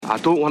I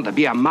don't want to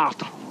be a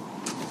martyr.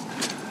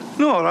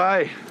 Nor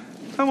I.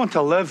 I want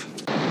to live.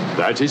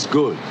 That is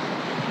good.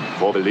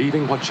 For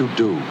believing what you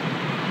do,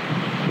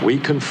 we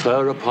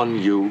confer upon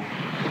you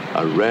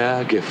a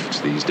rare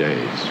gift these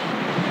days.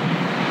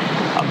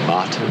 A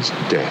martyr's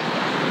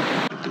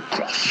death. The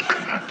cross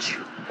commands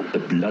you. The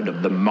blood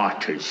of the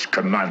martyrs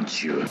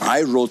commands you.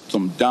 I wrote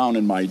them down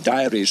in my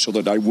diary so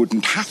that I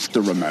wouldn't have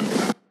to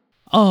remember.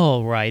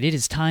 All right, it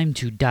is time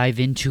to dive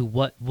into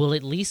what will,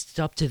 at least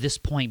up to this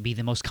point, be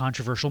the most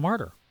controversial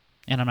martyr.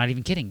 And I'm not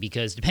even kidding,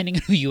 because depending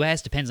on who you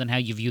ask, depends on how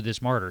you view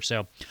this martyr.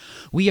 So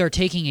we are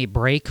taking a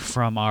break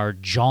from our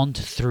jaunt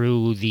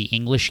through the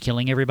English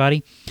killing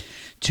everybody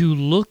to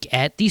look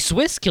at the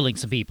Swiss killing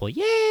some people.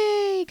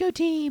 Yay, go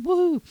team,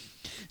 woohoo.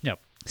 No,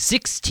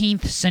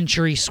 16th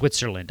century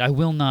Switzerland. I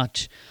will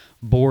not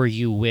bore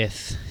you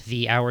with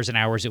the hours and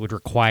hours it would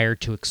require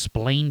to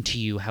explain to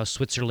you how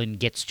Switzerland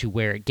gets to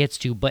where it gets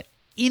to, but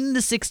in the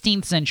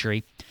 16th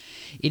century,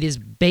 it is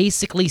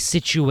basically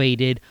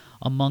situated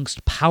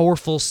amongst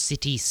powerful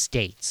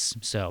city-states.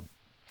 So,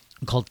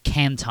 called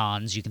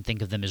cantons, you can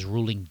think of them as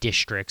ruling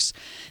districts.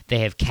 They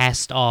have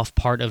cast off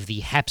part of the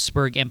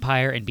Habsburg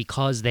Empire, and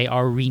because they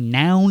are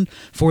renowned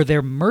for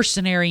their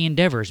mercenary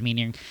endeavors,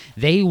 meaning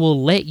they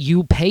will let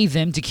you pay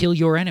them to kill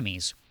your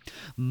enemies,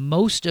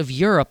 most of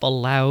Europe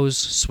allows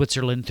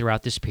Switzerland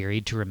throughout this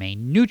period to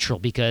remain neutral,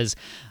 because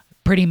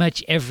pretty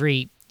much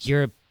every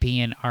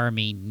European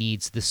army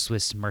needs the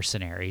Swiss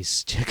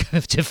mercenaries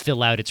to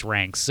fill out its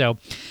ranks. So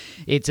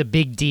it's a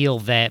big deal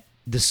that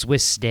the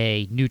Swiss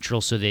stay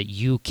neutral so that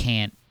you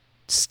can't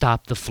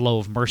stop the flow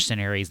of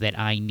mercenaries that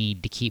I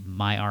need to keep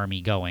my army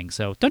going.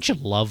 So don't you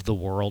love the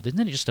world? Isn't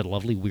it just a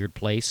lovely, weird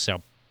place?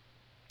 So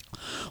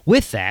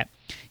with that,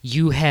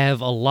 you have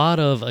a lot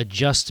of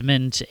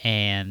adjustment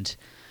and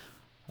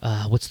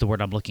what's the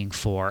word I'm looking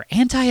for?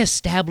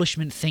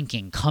 Anti-establishment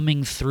thinking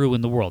coming through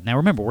in the world. Now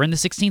remember, we're in the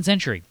 16th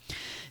century.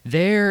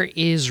 There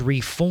is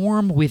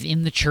reform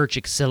within the church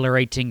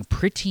accelerating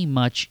pretty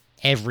much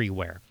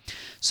everywhere.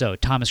 So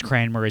Thomas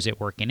Cranmer is at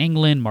work in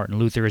England. Martin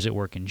Luther is at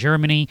work in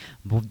Germany.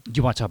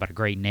 You want to talk about a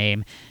great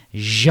name?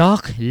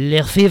 Jacques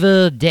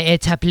Lefebvre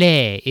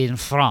d'Étaples in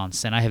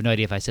France. And I have no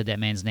idea if I said that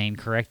man's name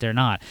correct or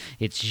not.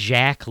 It's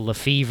Jacques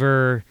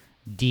Lefebvre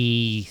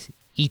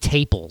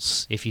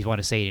d'Étaples, if you want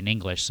to say it in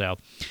English. So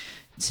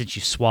since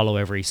you swallow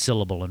every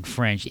syllable in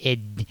French,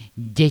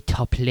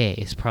 d'Étaples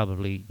is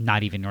probably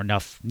not even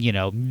enough,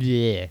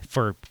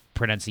 for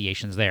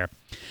pronunciations there.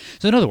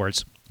 So in other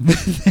words,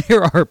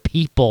 there are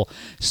people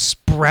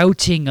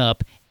sprouting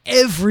up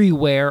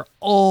everywhere,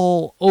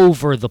 all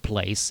over the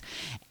place.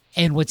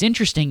 And what's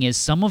interesting is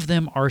some of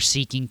them are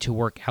seeking to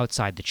work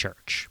outside the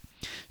church.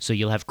 So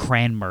you'll have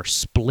Cranmer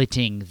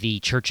splitting the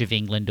Church of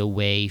England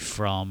away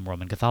from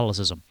Roman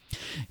Catholicism.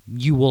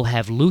 You will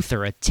have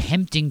Luther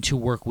attempting to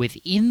work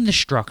within the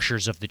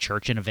structures of the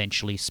church and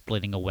eventually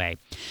splitting away.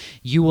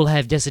 You will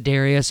have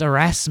Desiderius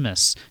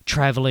Erasmus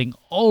traveling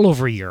all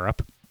over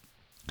Europe,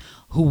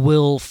 who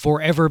will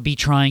forever be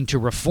trying to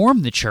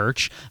reform the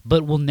church,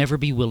 but will never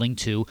be willing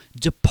to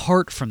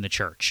depart from the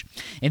church.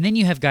 And then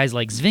you have guys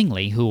like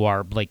Zwingli, who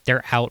are,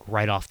 they're out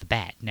right off the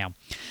bat. Now,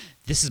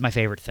 this is my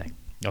favorite thing,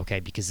 okay,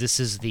 because this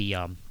is the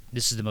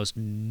most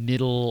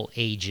Middle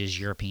Ages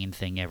European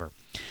thing ever.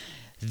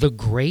 The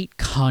great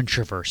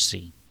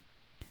controversy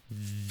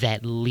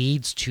that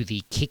leads to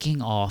the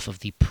kicking off of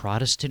the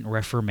Protestant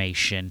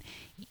Reformation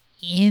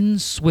in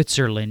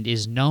Switzerland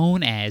is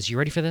known as, you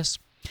ready for this?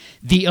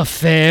 The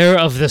Affair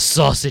of the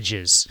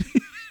Sausages.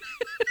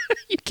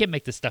 You can't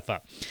make this stuff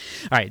up.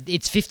 All right,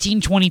 it's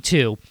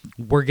 1522.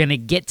 We're going to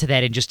get to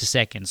that in just a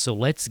second, so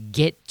let's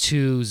get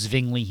to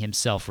Zwingli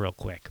himself real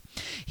quick.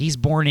 He's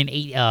born in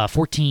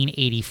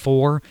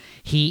 1484.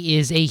 He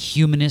is a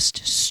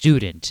humanist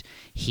student.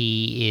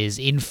 He is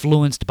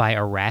influenced by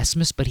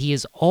Erasmus, but he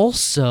is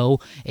also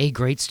a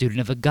great student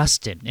of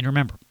Augustine. And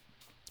remember,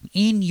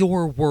 in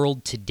your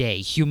world today,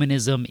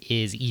 humanism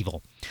is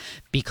evil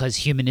because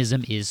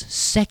humanism is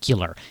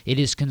secular. It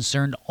is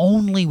concerned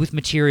only with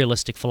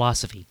materialistic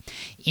philosophy.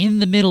 In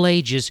the Middle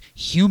Ages,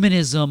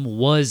 humanism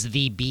was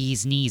the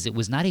bee's knees. It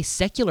was not a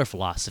secular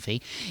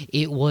philosophy.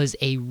 It was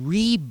a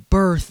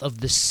rebirth of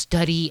the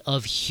study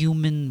of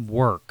human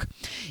work.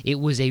 It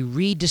was a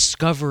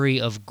rediscovery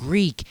of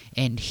Greek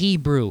and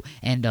Hebrew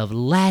and of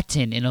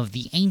Latin and of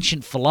the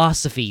ancient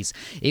philosophies.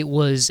 It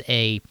was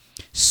a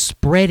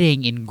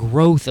spreading and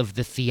growth of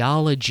the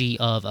theology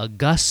of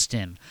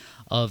Augustine,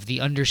 of the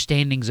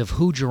understandings of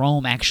who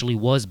Jerome actually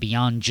was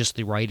beyond just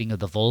the writing of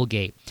the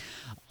Vulgate,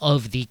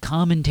 of the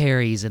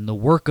commentaries and the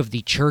work of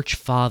the church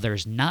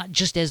fathers, not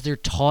just as they're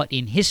taught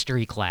in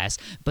history class,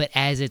 but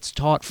as it's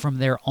taught from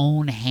their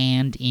own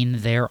hand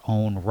in their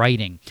own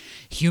writing.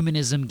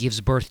 Humanism gives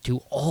birth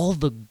to all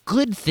the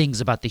good things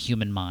about the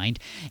human mind,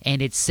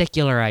 and its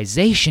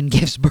secularization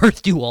gives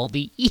birth to all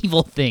the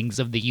evil things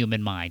of the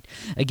human mind.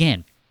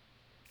 Again,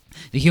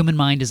 the human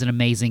mind is an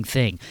amazing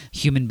thing.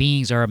 Human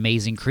beings are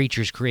amazing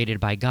creatures created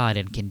by God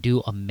and can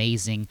do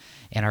amazing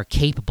and are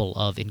capable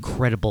of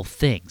incredible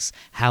things.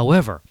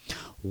 However,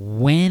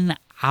 when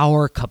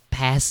our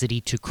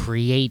capacity to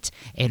create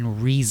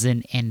and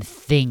reason and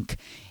think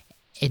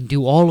and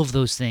do all of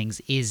those things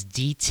is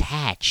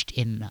detached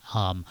and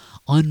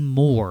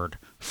unmoored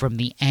from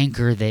the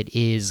anchor that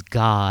is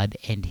God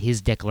and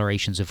his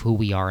declarations of who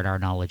we are and our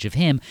knowledge of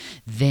him,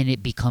 then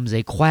it becomes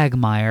a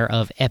quagmire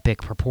of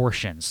epic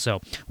proportions. So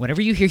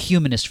whenever you hear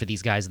humanist for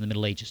these guys in the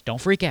Middle Ages,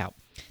 don't freak out.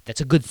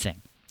 That's a good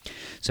thing.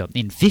 So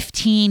in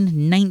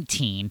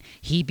 1519,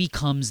 he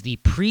becomes the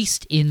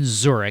priest in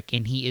Zurich,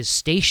 and he is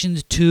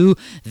stationed to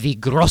the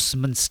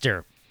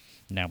Grossmünster.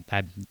 Now,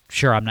 I'm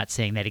sure I'm not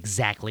saying that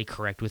exactly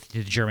correct with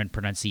the German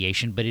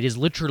pronunciation, but it is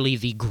literally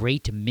the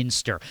Great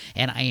Minster,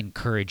 and I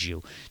encourage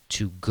you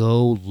to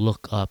go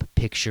look up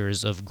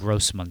pictures of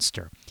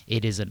Grossmünster.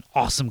 It is an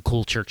awesome,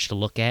 cool church to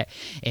look at,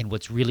 and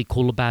what's really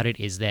cool about it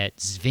is that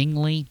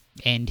Zwingli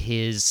and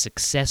his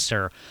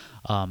successor,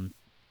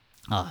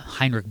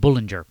 Heinrich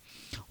Bullinger,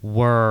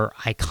 were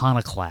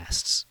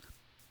iconoclasts.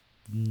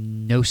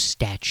 No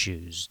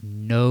statues,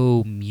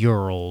 no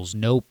murals,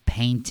 no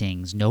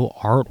paintings, no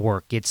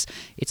artwork. It's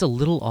a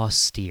little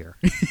austere,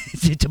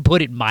 to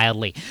put it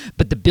mildly.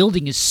 But the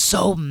building is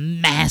so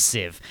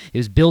massive. It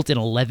was built in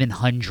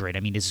 1100. I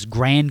mean, this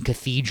grand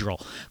cathedral.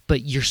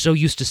 But you're so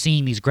used to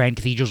seeing these grand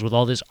cathedrals with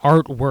all this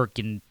artwork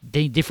and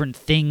different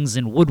things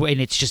and woodwork,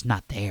 and it's just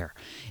not there.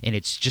 And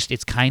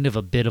it's kind of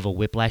a bit of a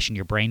whiplash in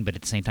your brain, but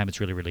at the same time, it's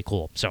really, really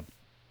cool. So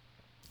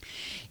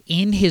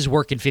in his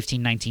work in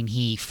 1519,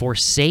 he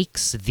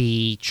forsakes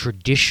the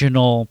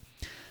traditional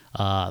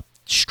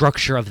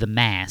structure of the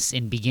Mass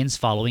and begins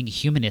following a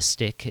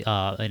humanistic,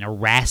 an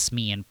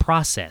Erasmian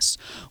process,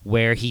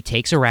 where he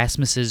takes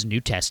Erasmus's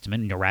New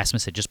Testament, and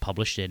Erasmus had just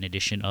published an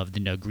edition of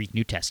the Greek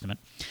New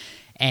Testament,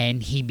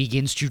 and he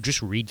begins to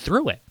just read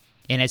through it.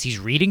 And as he's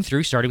reading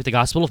through, starting with the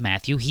Gospel of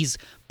Matthew, he's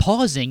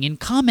pausing and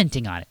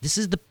commenting on it. This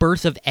is the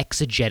birth of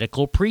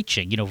exegetical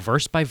preaching,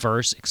 verse by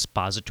verse,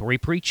 expository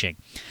preaching.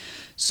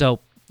 So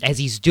as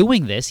he's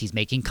doing this, he's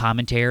making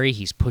commentary,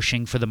 he's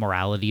pushing for the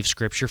morality of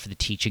Scripture, for the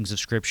teachings of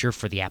Scripture,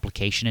 for the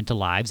application into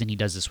lives, and he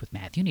does this with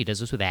Matthew, and he does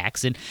this with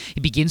Acts, and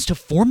he begins to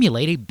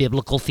formulate a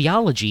biblical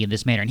theology in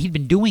this manner. And he'd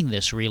been doing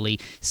this really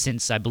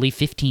since, I believe,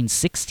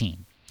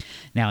 1516.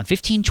 Now, in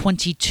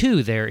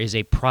 1522, there is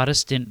a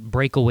Protestant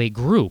breakaway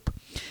group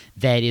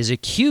that is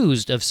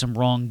accused of some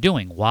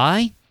wrongdoing.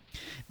 Why?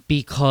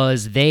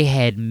 Because they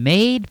had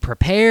made,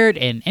 prepared,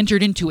 and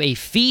entered into a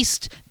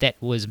feast that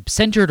was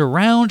centered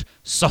around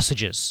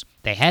sausages.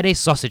 They had a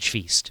sausage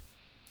feast.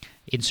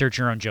 Insert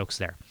your own jokes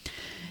there.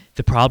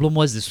 The problem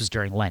was this was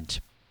during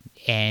Lent.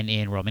 And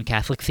in Roman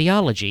Catholic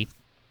theology,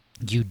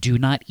 you do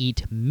not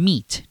eat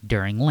meat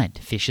during Lent.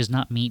 Fish is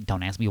not meat.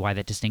 Don't ask me why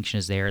that distinction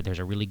is there. There's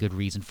a really good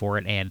reason for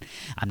it, and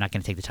I'm not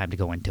going to take the time to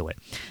go into it.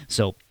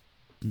 So,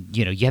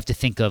 you have to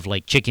think of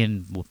like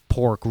chicken,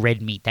 pork,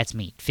 red meat. That's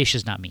meat. Fish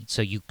is not meat.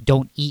 So you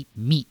don't eat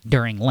meat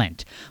during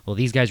Lent. Well,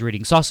 these guys were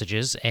eating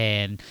sausages,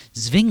 and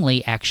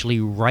Zwingli actually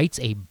writes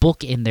a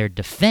book in their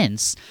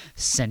defense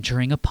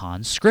centering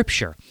upon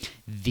Scripture.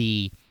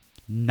 The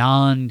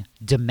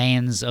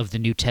non-demands of the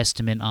New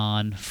Testament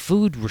on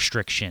food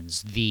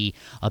restrictions, the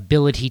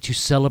ability to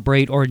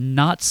celebrate or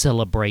not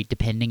celebrate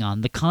depending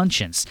on the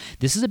conscience.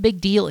 This is a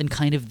big deal in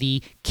kind of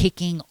the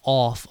kicking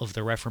off of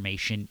the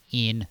Reformation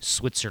in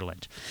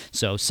Switzerland.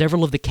 So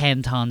several of the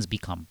cantons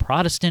become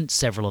Protestant,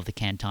 several of the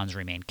cantons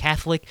remain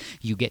Catholic.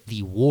 You get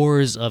the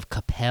Wars of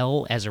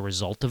Kappel as a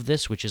result of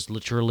this, which is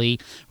literally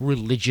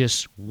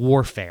religious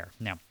warfare.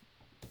 Now,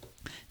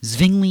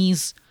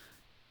 Zwingli's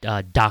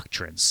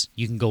doctrines.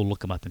 You can go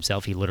look him up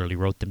himself. He literally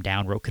wrote them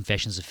down, wrote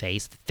Confessions of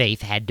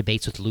Faith, had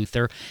debates with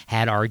Luther,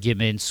 had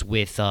arguments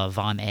with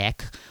von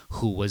Eck,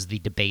 who was the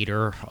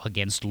debater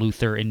against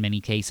Luther in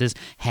many cases,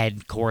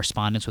 had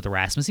correspondence with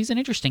Erasmus. He's an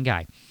interesting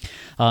guy.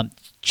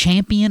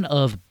 Champion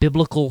of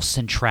biblical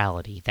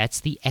centrality. That's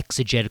the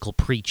exegetical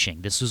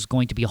preaching. This was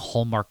going to be a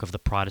hallmark of the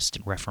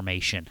Protestant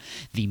Reformation.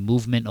 The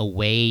movement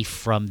away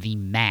from the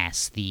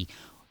Mass, the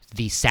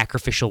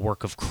sacrificial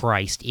work of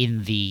Christ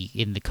in the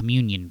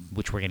communion,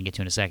 which we're going to get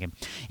to in a second,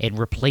 and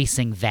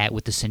replacing that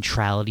with the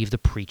centrality of the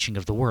preaching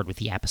of the Word, with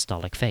the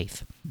apostolic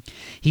faith.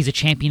 He's a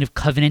champion of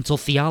covenantal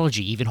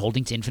theology, even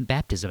holding to infant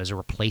baptism as a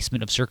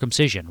replacement of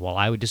circumcision. While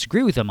I would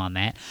disagree with him on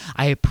that,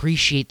 I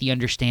appreciate the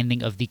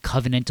understanding of the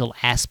covenantal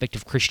aspect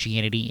of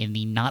Christianity in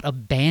the not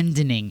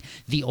abandoning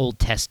the Old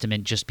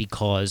Testament just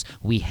because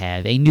we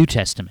have a New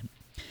Testament.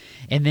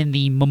 And then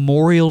the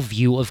memorial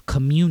view of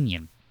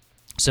communion.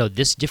 So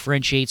this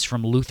differentiates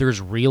from Luther's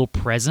real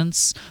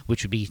presence,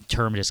 which would be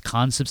termed as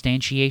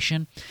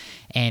consubstantiation,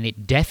 and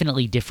it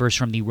definitely differs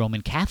from the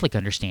Roman Catholic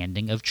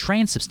understanding of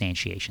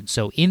transubstantiation.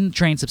 So in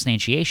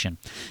transubstantiation,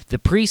 the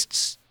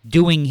priests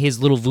doing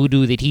his little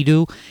voodoo that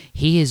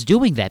he is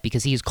doing that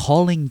because he is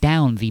calling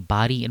down the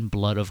body and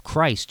blood of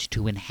Christ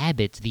to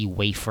inhabit the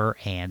wafer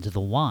and the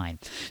wine.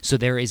 So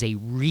there is a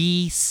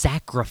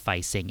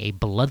re-sacrificing, a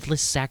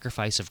bloodless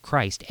sacrifice of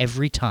Christ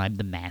every time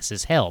the Mass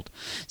is held.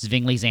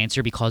 Zwingli's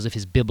answer, because of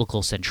his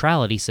biblical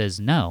centrality, says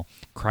no.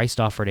 Christ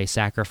offered a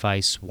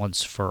sacrifice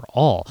once for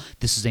all.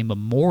 This is a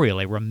memorial,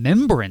 a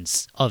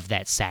remembrance of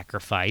that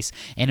sacrifice,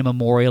 and a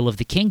memorial of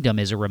the kingdom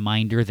as a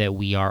reminder that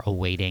we are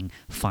awaiting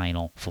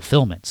final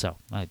fulfillment. So,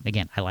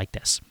 again, I like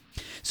this.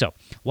 So,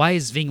 why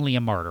is Zwingli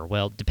a martyr?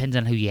 Well, it depends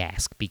on who you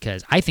ask,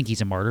 because I think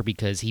he's a martyr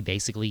because he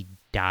basically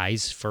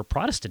dies for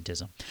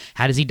Protestantism.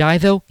 How does he die,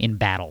 though? In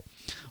battle.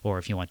 Or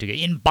if you want to go,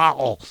 in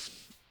battle.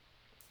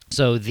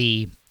 So,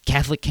 the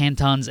Catholic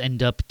cantons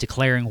end up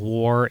declaring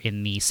war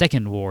in the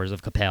Second Wars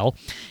of Kappel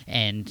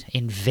and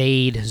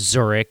invade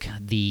Zurich,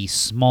 the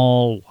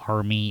small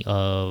army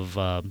of,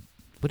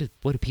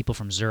 what are people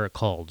from Zurich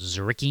called?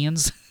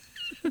 Zurichians?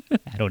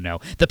 I don't know.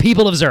 The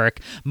people of Zurich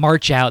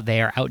march out.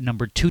 They are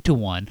outnumbered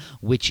 2-1,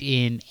 which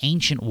in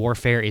ancient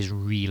warfare is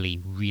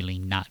really, really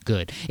not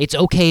good. It's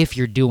okay if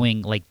you're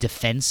doing like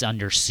defense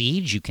under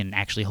siege. You can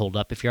actually hold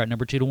up if you're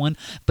outnumbered 2-1.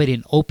 But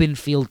in open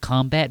field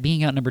combat,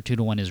 being outnumbered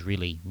 2-1 is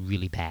really,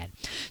 really bad.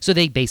 So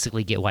they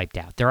basically get wiped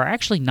out. There are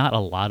actually not a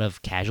lot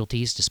of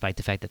casualties, despite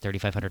the fact that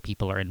 3,500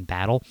 people are in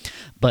battle.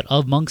 But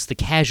amongst the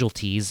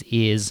casualties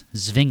is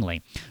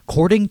Zwingli.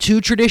 According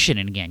to tradition,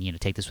 and again,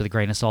 take this with a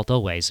grain of salt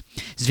always,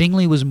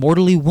 Zwingli was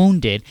mortally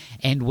wounded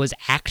and was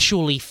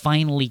actually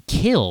finally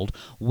killed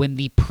when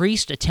the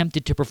priest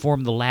attempted to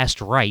perform the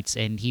last rites,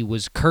 and he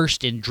was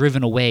cursed and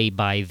driven away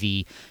by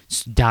the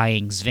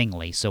dying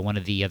Zwingli. So one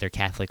of the other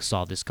Catholics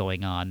saw this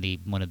going on,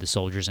 one of the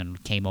soldiers,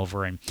 and came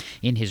over and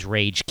in his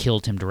rage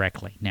killed him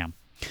directly. Now,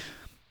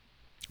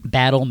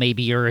 battle,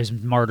 maybe you're a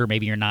martyr,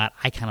 maybe you're not.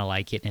 I kind of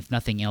like it. And if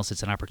nothing else,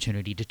 it's an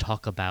opportunity to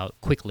talk about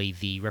quickly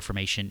the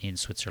Reformation in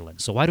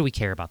Switzerland. So why do we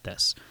care about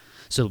this?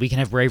 So we can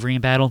have bravery in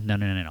battle? No.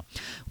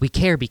 We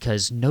care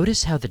because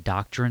notice how the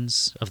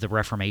doctrines of the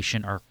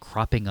Reformation are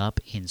cropping up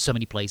in so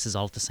many places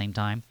all at the same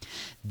time.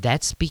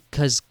 That's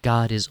because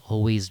God has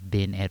always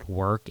been at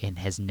work and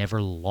has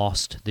never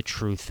lost the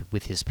truth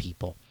with his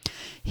people.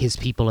 His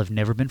people have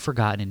never been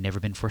forgotten and never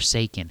been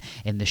forsaken.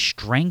 And the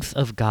strength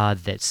of God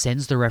that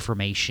sends the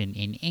Reformation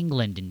in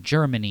England, in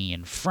Germany,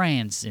 in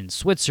France, in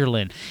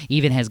Switzerland,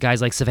 even has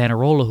guys like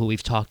Savonarola, who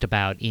we've talked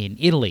about, in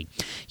Italy.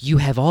 You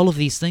have all of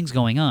these things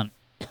going on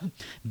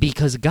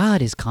because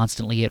God is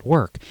constantly at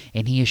work,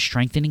 and he is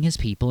strengthening his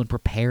people and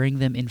preparing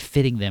them and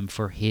fitting them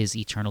for his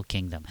eternal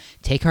kingdom.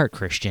 Take heart,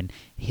 Christian.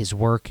 His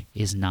work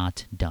is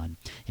not done.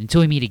 And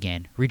until we meet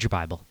again, read your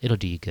Bible. It'll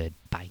do you good.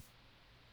 Bye.